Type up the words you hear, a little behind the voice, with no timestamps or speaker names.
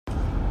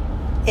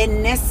a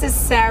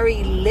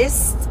necessary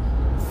list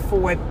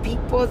for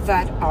people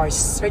that are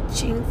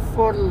searching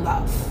for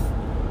love.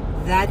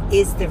 That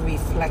is the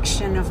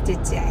reflection of the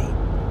day.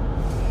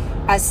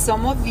 As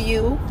some of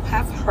you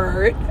have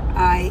heard,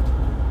 I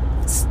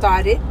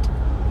started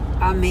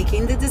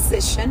making the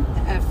decision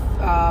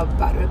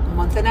about a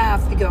month and a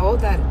half ago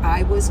that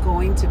I was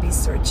going to be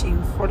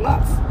searching for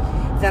love,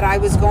 that I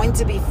was going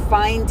to be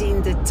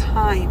finding the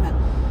time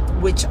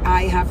which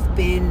I have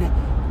been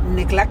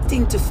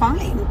neglecting to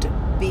find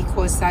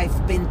because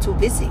I've been too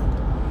busy.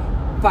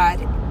 But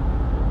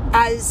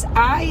as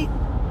I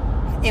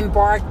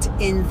embarked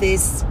in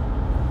this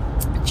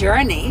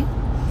journey,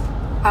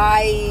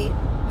 I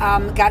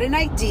got an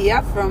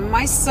idea from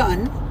my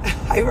son,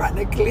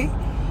 ironically,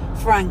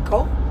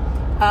 Franco,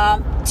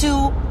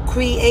 to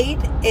create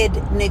a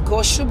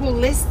negotiable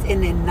list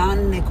and a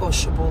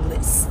non-negotiable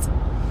list.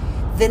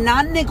 The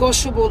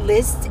non-negotiable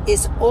list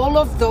is all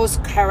of those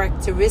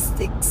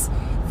characteristics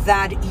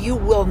that you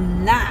will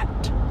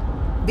not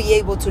be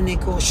able to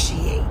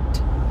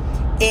negotiate.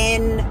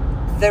 And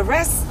the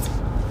rest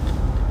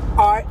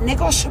are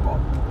negotiable.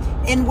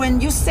 And when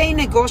you say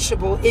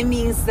negotiable, it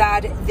means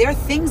that there are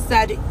things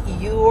that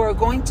you are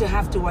going to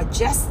have to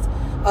adjust,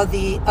 or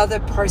the other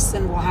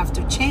person will have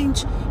to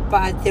change,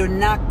 but they're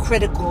not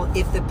critical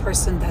if the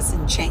person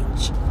doesn't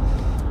change.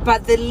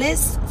 But the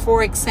list,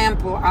 for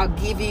example, I'll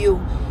give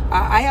you,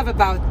 I have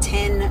about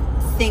 10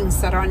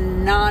 things that are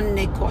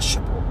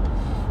non-negotiable.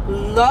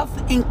 Love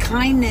and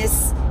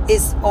kindness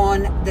is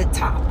on the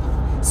top.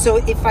 So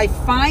if I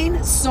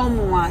find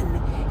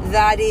someone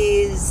that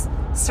is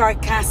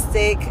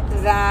sarcastic,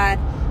 that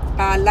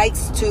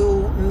likes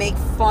to make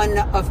fun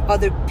of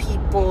other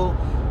people,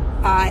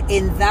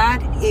 and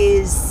that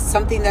is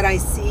something that I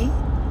see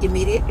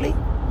immediately,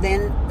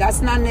 then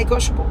that's not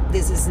negotiable.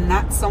 This is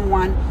not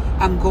someone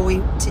I'm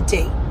going to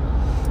date.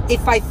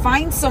 If I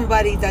find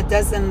somebody that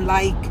doesn't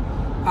like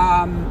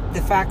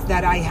the fact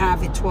that I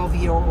have a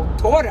 12-year-old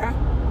daughter,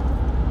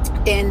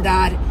 and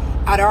that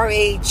at our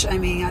age, I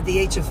mean, at the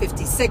age of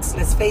 56,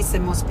 let's face it,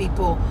 most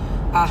people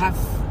have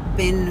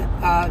been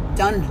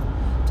done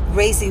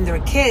raising their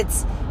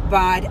kids,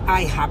 but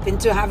I happen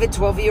to have a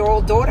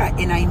 12-year-old daughter,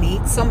 and I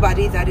need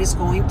somebody that is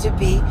going to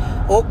be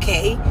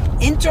okay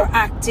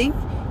interacting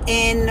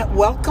and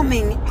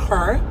welcoming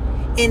her.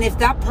 And if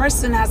that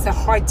person has a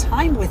hard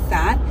time with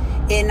that,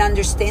 and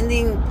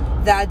understanding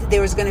that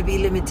there is going to be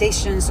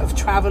limitations of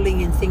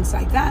traveling and things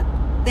like that,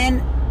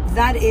 then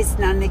that is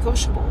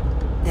non-negotiable.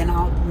 Then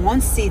I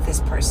won't see this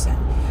person.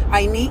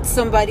 I need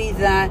somebody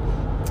that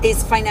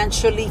is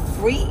financially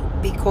free,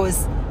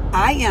 because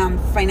I am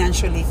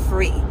financially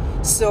free.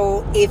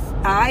 So if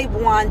I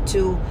want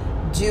to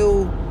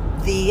do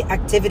the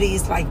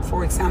activities like,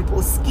 for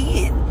example,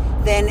 skiing,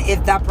 then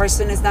if that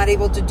person is not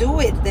able to do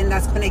it, then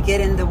that's going to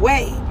get in the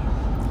way.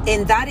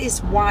 And that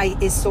is why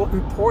it's so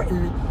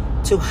important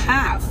to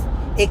have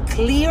a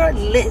clear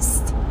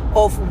list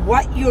of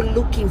what you're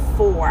looking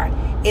for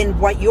and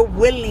what you're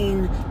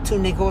willing to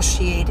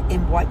negotiate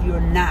and what you're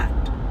not.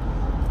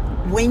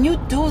 When you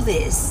do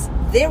this,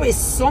 there is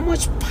so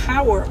much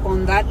power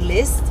on that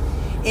list,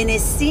 and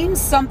it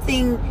seems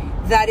something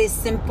that is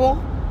simple,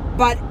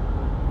 but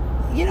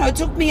it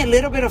took me a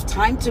little bit of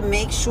time to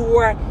make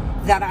sure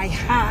that I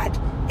had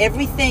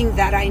everything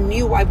that I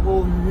knew I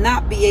will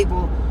not be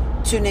able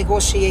to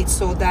negotiate,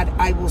 so that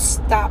I will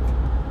stop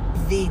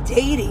the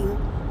dating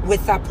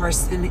with that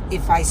person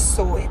if I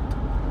saw it.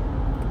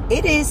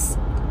 It is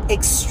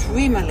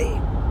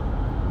extremely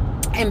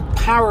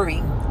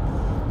empowering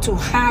to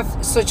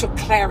have such a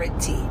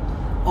clarity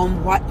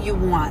on what you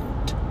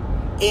want.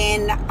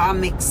 And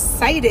I'm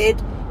excited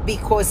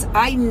because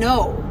I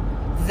know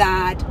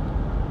that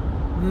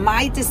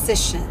my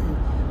decision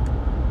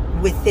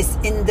with this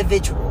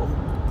individual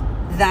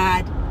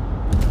that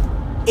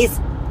is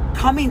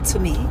coming to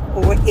me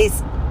or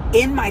is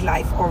in my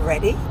life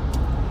already,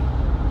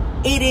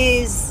 it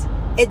is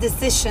a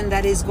decision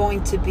that is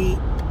going to be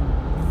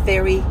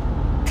very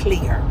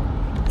clear,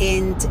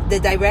 and the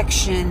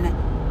direction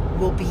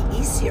will be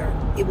easier.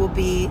 It will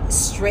be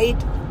straight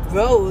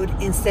road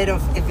instead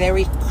of a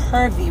very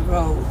curvy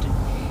road.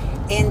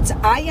 And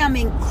I am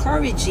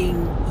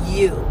encouraging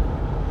you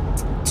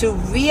to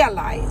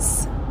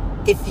realize,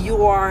 if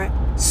you are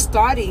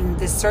starting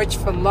the search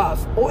for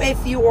love, or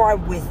if you are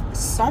with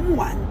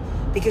someone,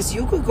 because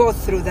you could go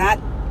through that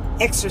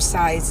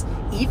exercise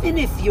even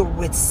if you're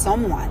with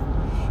someone,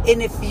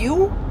 and if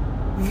you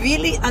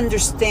really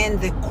understand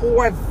the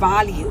core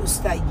values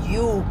that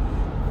you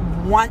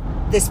want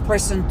this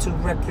person to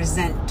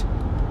represent,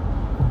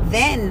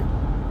 then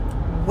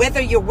whether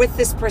you're with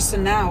this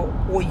person now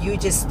or you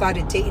just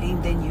started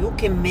dating, then you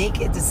can make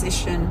a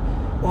decision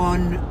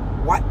on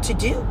what to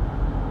do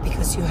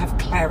because you have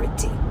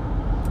clarity.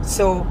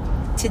 So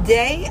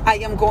today I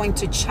am going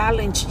to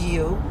challenge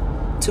you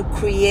to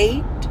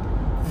create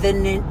the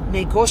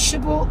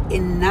negotiable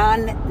and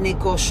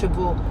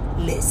non-negotiable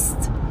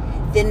list.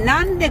 The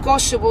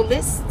non-negotiable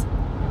list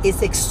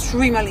is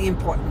extremely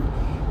important.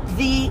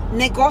 The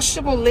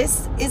negotiable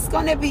list is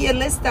going to be a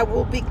list that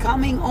will be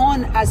coming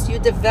on as you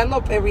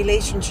develop a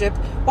relationship,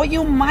 or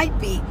you might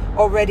be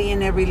already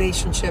in a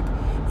relationship,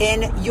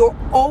 and you're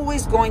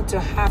always going to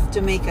have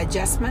to make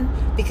adjustment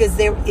because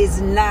there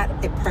is not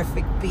a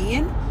perfect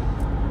being,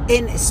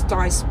 and it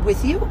starts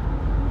with you.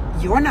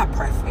 You're not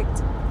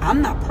perfect.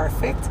 I'm not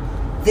perfect.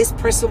 This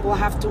person will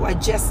have to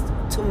adjust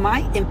to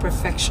my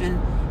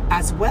imperfection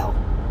as well.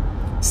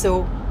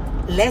 So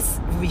let's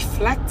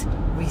reflect,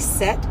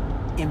 reset,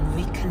 and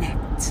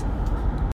reconnect.